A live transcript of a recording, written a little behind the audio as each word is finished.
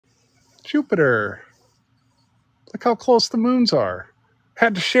Jupiter. Look how close the moons are.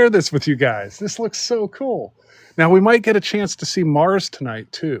 Had to share this with you guys. This looks so cool. Now, we might get a chance to see Mars tonight,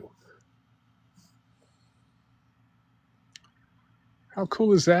 too. How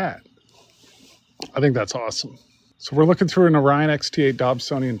cool is that? I think that's awesome. So we're looking through an Orion XT8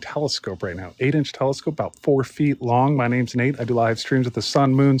 Dobsonian Telescope right now. 8-inch telescope, about 4 feet long. My name's Nate. I do live streams of the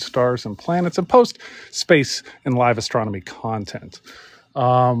sun, moon, stars, and planets, and post space and live astronomy content.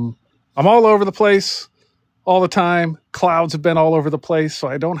 I'm all over the place all the time. Clouds have been all over the place, so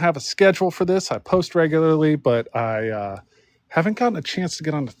I don't have a schedule for this. I post regularly, but I haven't gotten a chance to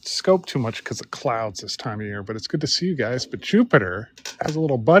get on the scope too much because of clouds this time of year, but it's good to see you guys. But Jupiter has a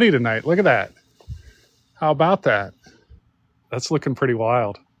little buddy tonight. Look at that. How about that? That's looking pretty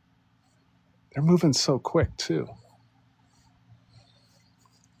wild. They're moving so quick, too.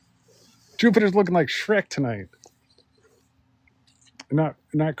 Jupiter's looking like Shrek tonight.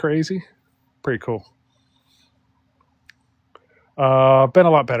 Not crazy? Pretty cool. Been a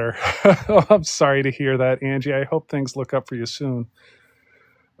lot better. I'm sorry to hear that, Angie. I hope things look up for you soon.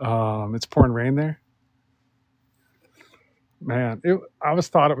 It's pouring rain there. Man, I always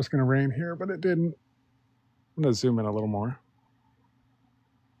thought it was going to rain here, but it didn't. I'm going to zoom in a little more.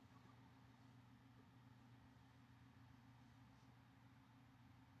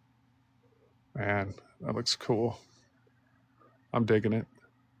 Man, that looks cool. I'm digging it.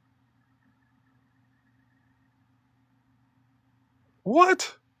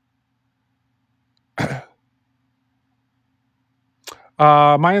 What?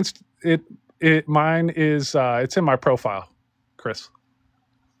 Mine is it's in my profile, Chris.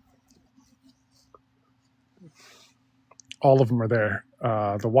 All of them are there.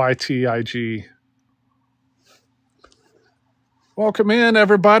 The YTIG. Welcome in,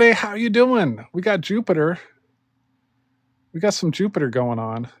 everybody. How you doing? We got Jupiter. We got some Jupiter going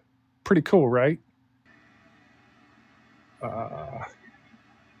on. Pretty cool, right?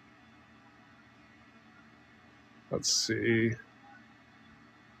 Let's see.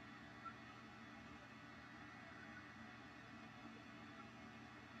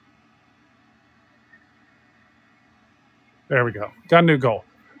 There we go. Got a new goal.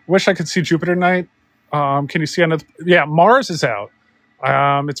 Wish I could see Jupiter tonight. Can you see another? Yeah, Mars is out.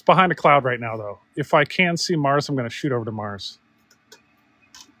 It's behind a cloud right now, though. If I can see Mars, I'm going to shoot over to Mars.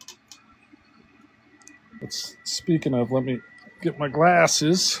 Speaking of, let me get my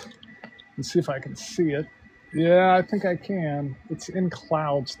glasses and see if I can see it. Yeah, I think I can. It's in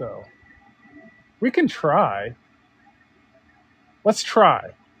clouds, though. We can try. Let's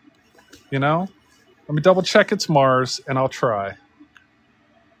try. You know? Let me double check it's Mars, and I'll try.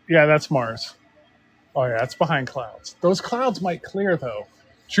 Yeah, that's Mars. Oh, yeah, it's behind clouds. Those clouds might clear, though.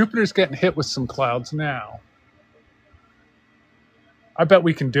 Jupiter's getting hit with some clouds now. I bet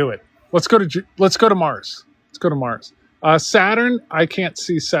we can do it. Let's go to Mars. Let's go to Mars. Saturn, I can't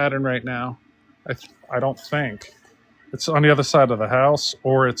see Saturn right now. I don't think. It's on the other side of the house,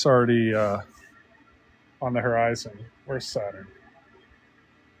 or it's already on the horizon. Where's Saturn?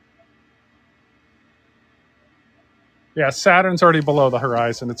 Yeah, Saturn's already below the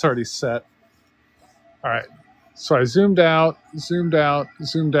horizon. It's already set. All right. So I zoomed out, zoomed out,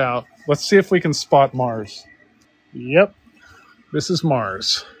 zoomed out. Let's see if we can spot Mars. Yep. This is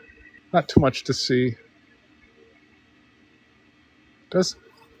Mars. Not too much to see. It's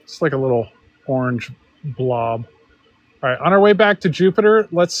like a little orange blob. All right. On our way back to Jupiter,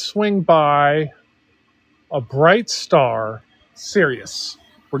 let's swing by a bright star, Sirius.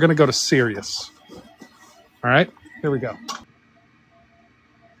 We're going to go to Sirius. All right. Here we go.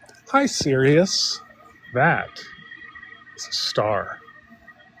 Hi, Sirius. That is a star.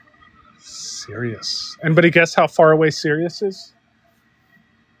 Sirius. Anybody guess how far away Sirius is?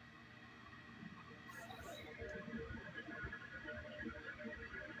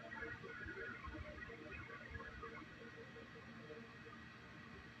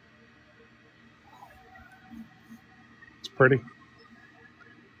 It's pretty.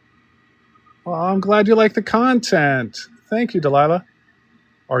 Well, I'm glad you like the content. Thank you, Delilah.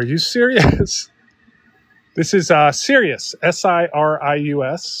 Are you serious? This is Sirius,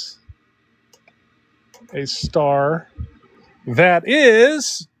 S-I-R-I-U-S, a star that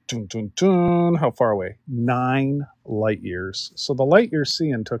is, how far away? 9 light years. So the light you're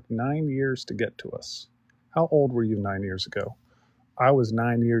seeing took 9 years to get to us. How old were you 9 years ago? I was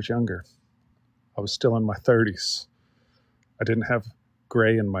 9 years younger. I was still in my 30s. I didn't have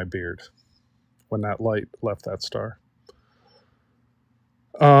gray in my beard when that light left that star.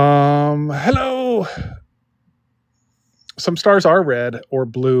 Hello. Some stars are red or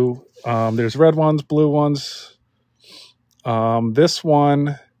blue. There's red ones, blue ones. This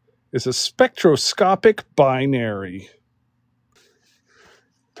one is a spectroscopic binary.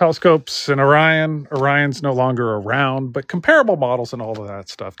 Telescopes in Orion. Orion's no longer around, but comparable models and all of that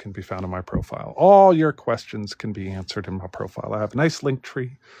stuff can be found in my profile. All your questions can be answered in my profile. I have a nice link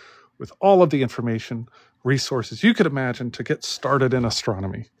tree with all of the information, resources you could imagine to get started in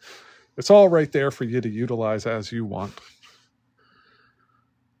astronomy. It's all right there for you to utilize as you want.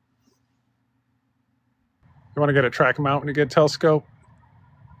 You want to get a tracking mount when you get a telescope?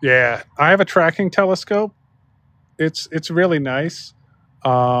 Yeah, I have a tracking telescope. It's really nice.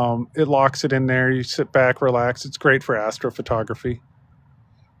 It locks it in there. You sit back, relax. It's great for astrophotography.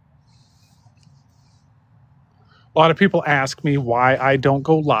 A lot of people ask me why I don't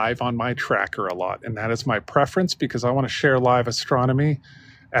go live on my tracker a lot, and that is my preference because I want to share live astronomy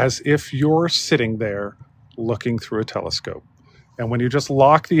as if you're sitting there looking through a telescope. And when you just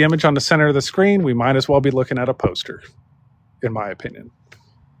lock the image on the center of the screen, we might as well be looking at a poster, in my opinion.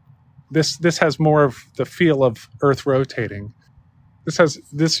 This has more of the feel of Earth rotating.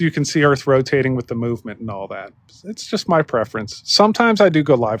 This you can see Earth rotating with the movement and all that. It's just my preference. Sometimes I do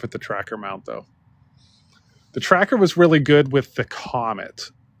go live with the tracker mount, though. The tracker was really good with the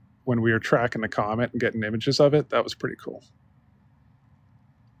comet. When we were tracking the comet and getting images of it, that was pretty cool.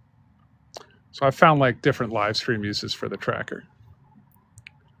 So I found like different live stream uses for the tracker.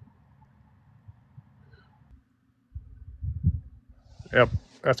 Yep,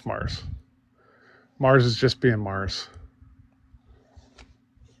 that's Mars. Mars is just being Mars.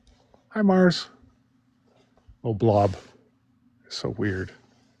 Hi, Mars. Oh, blob. It's so weird.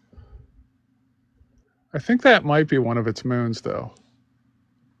 I think that might be one of its moons, though.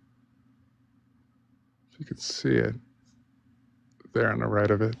 If you could see it there on the right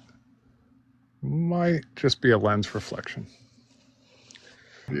of it. Might just be a lens reflection.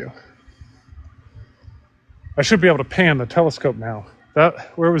 I should be able to pan the telescope now.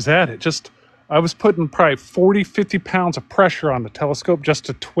 Where was that? I was putting probably 40, 50 pounds of pressure on the telescope just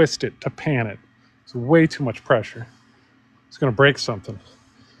to twist it, to pan it. It's way too much pressure. It's going to break something.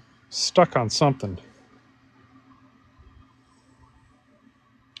 Stuck on something.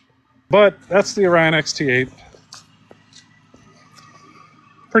 But that's the Orion XT8.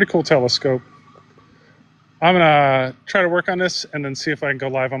 Pretty cool telescope. I'm going to try to work on this and then see if I can go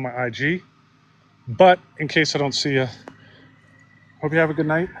live on my IG. But in case I don't see you, hope you have a good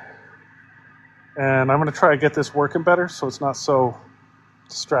night. And I'm going to try to get this working better so it's not so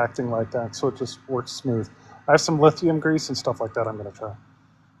distracting like that, so it just works smooth. I have some lithium grease and stuff like that I'm going to try.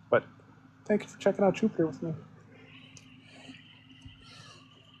 But thank you for checking out Jupiter with me.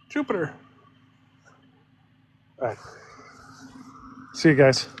 Jupiter. All right. See you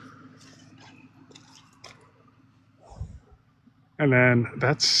guys. And then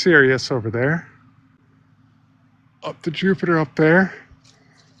that's Sirius over there. Up to Jupiter up there.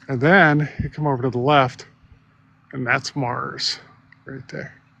 And then you come over to the left, and that's Mars right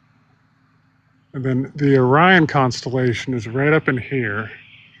there. And then the Orion constellation is right up in here.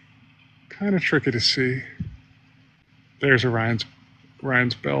 Kind of tricky to see. There's Orion's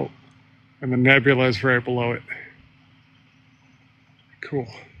belt. And the nebula is right below it. Cool.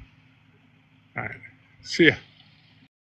 All right. See ya.